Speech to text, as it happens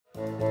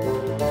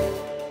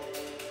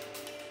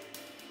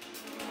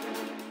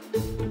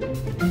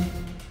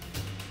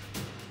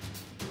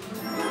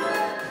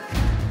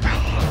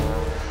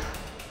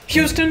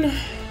Houston,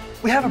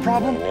 we have a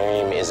problem. Your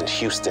name isn't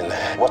Houston.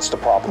 What's the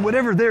problem?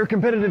 Whatever their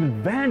competitive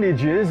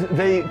advantage is,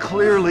 they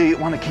clearly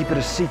want to keep it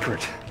a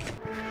secret.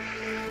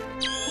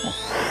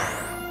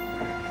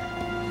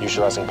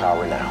 Utilizing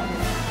power now.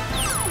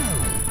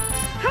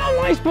 How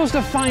am I supposed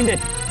to find it?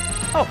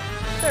 Oh,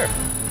 there.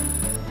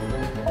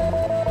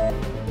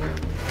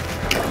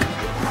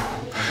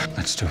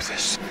 Let's do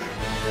this.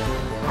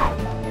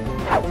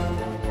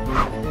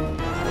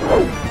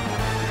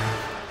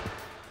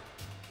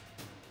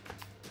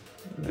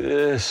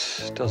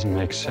 This doesn't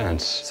make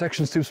sense.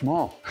 Section's too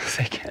small.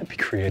 They can't be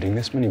creating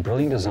this many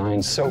brilliant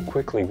designs so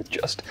quickly with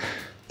just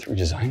 3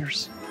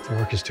 designers. The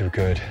work is too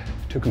good,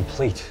 too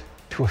complete,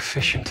 too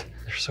efficient.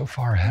 They're so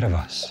far ahead of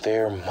us.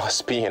 There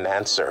must be an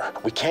answer.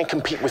 We can't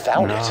compete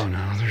without it.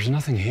 No, there's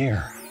nothing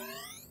here.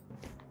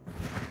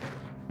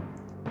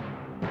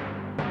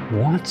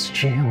 What's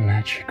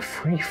Geomagic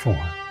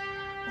Freeform?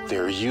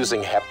 They're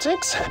using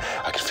haptics?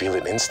 I could feel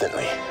it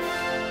instantly.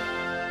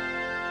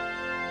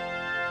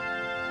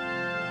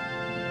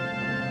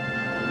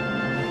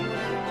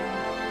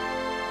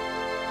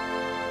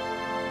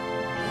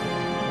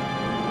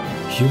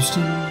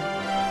 Houston,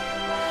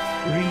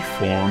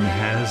 Freeform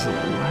has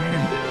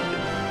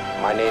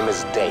landed. My name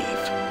is Dave.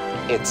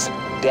 It's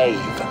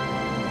Dave.